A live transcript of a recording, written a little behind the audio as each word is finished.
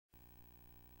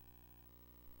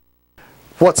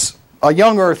what's a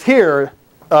young Earth here,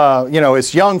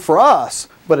 is young for us,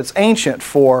 but it's ancient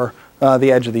for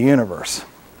the edge of the universe.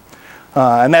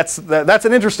 And that's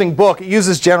an interesting book. It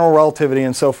uses general relativity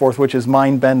and so forth, which is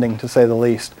mind-bending to say the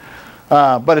least.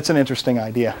 But it's an interesting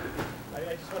idea. I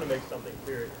just want to make something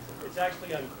clear. It's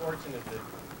actually unfortunate that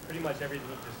pretty much everything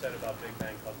you just said about Big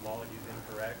Bang cosmology is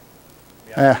incorrect.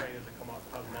 I was trained as a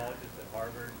cosmologist at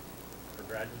Harvard for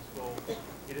graduate school.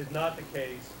 It is not the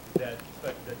case that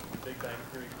the Big Bang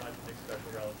theory contradicts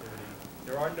special relativity.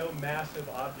 There are no massive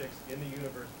objects in the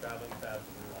universe traveling faster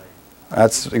than light.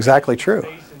 That's exactly true.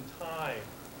 Space and time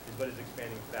is what is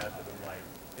expanding faster than light.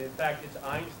 In fact, it's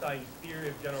Einstein's theory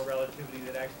of general relativity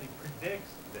that actually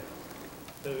predicts this.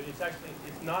 So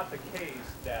it's not the case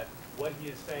that what he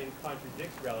is saying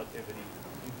contradicts relativity.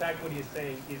 In fact, what he is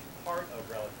saying is part of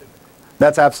relativity.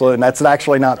 That's absolutely, and that's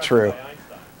actually not true.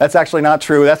 That's actually not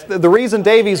true. That's the reason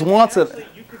Davies wants it.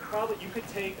 You could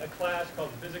take a class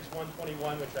called Physics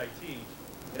 121, which I teach,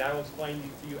 and I will explain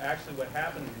to you actually what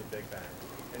happened in the Big Bang.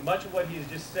 And much of what he has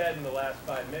just said in the last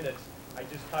 5 minutes, I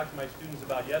just talked to my students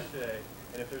about yesterday,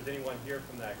 and if there's anyone here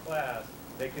from that class,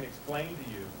 they can explain to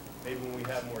you, maybe when we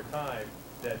have more time,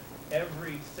 that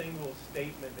every single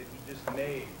statement that he just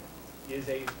made is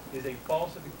a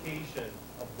falsification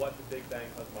of what the Big Bang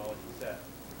cosmology says.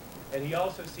 And he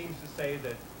also seems to say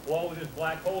that, well, there's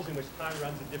black holes in which time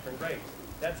runs at different rates.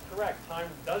 That's correct. Time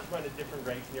does run at different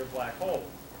rates near black holes.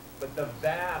 But the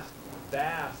vast,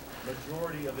 vast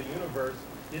majority of the universe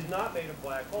is not made of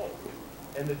black holes.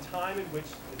 And the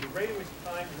rate in which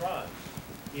time runs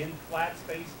in flat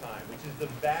space-time, which is the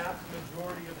vast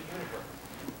majority of the universe,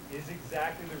 is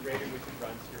exactly the rate in which it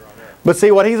runs here on Earth. But see,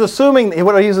 he's assuming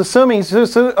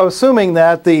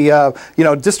that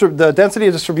the density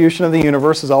of distribution of the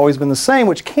universe has always been the same,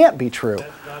 which can't be true.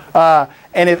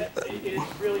 And it's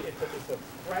a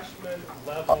freshman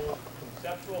level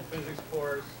conceptual physics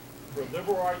course for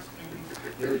liberal arts students.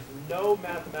 There is no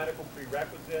mathematical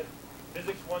prerequisite.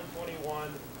 Physics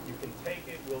 121, you can take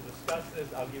it. We'll discuss this.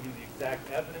 I'll give you the exact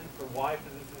evidence for why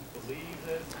physicists believe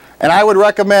this. And I would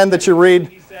recommend that you read.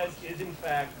 He says is in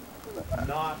fact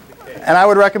not the case. And I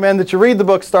would recommend that you read the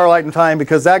book Starlight and Time,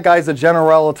 because that guy's a general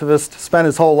relativist, spent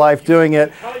his whole life doing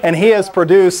it, and he has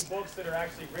produced books that are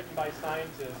actually written by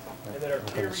scientists and that are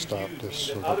peer-reviewed,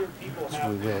 that other people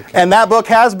have. And that book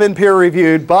has been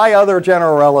peer-reviewed by other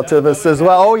general relativists as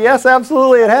well. Oh yes,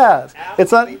 absolutely it has.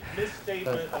 It's not.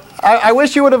 I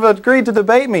wish you would have agreed to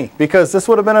debate me, because this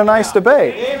would have been a nice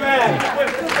debate. Amen.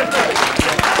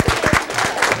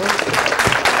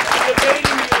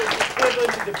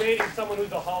 Debating someone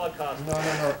who's a Holocaust.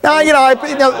 Now,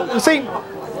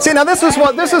 see, now this is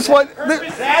what. That's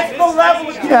the level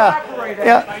of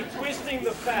by twisting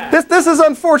the facts. This is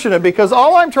unfortunate, because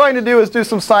all I'm trying to do is do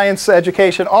some science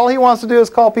education. All he wants to do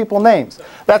is call people names.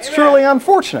 That's truly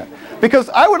unfortunate, because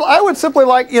I would simply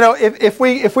like, if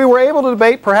we were able to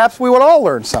debate, perhaps we would all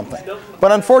learn something.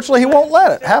 But unfortunately, he won't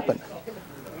let it happen.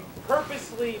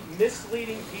 Purposely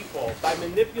misleading people by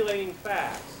manipulating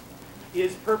facts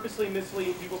is purposely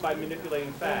misleading people by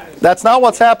manipulating facts. That's not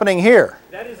what's happening here.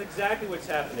 That is exactly what's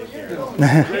happening here.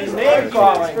 His name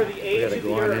calling. We gotta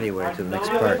go on anyway to the next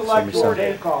part.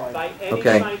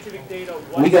 Okay.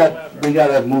 We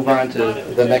gotta move on to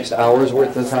the next hour's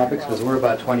worth of topics, because we're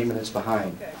about 20 minutes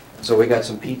behind. So we got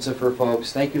some pizza for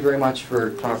folks. Thank you very much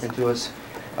for talking to us.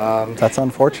 That's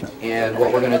unfortunate. And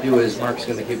what we're going to do is Mark's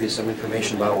going to give you some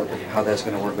information about how that's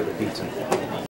going to work with the pizza.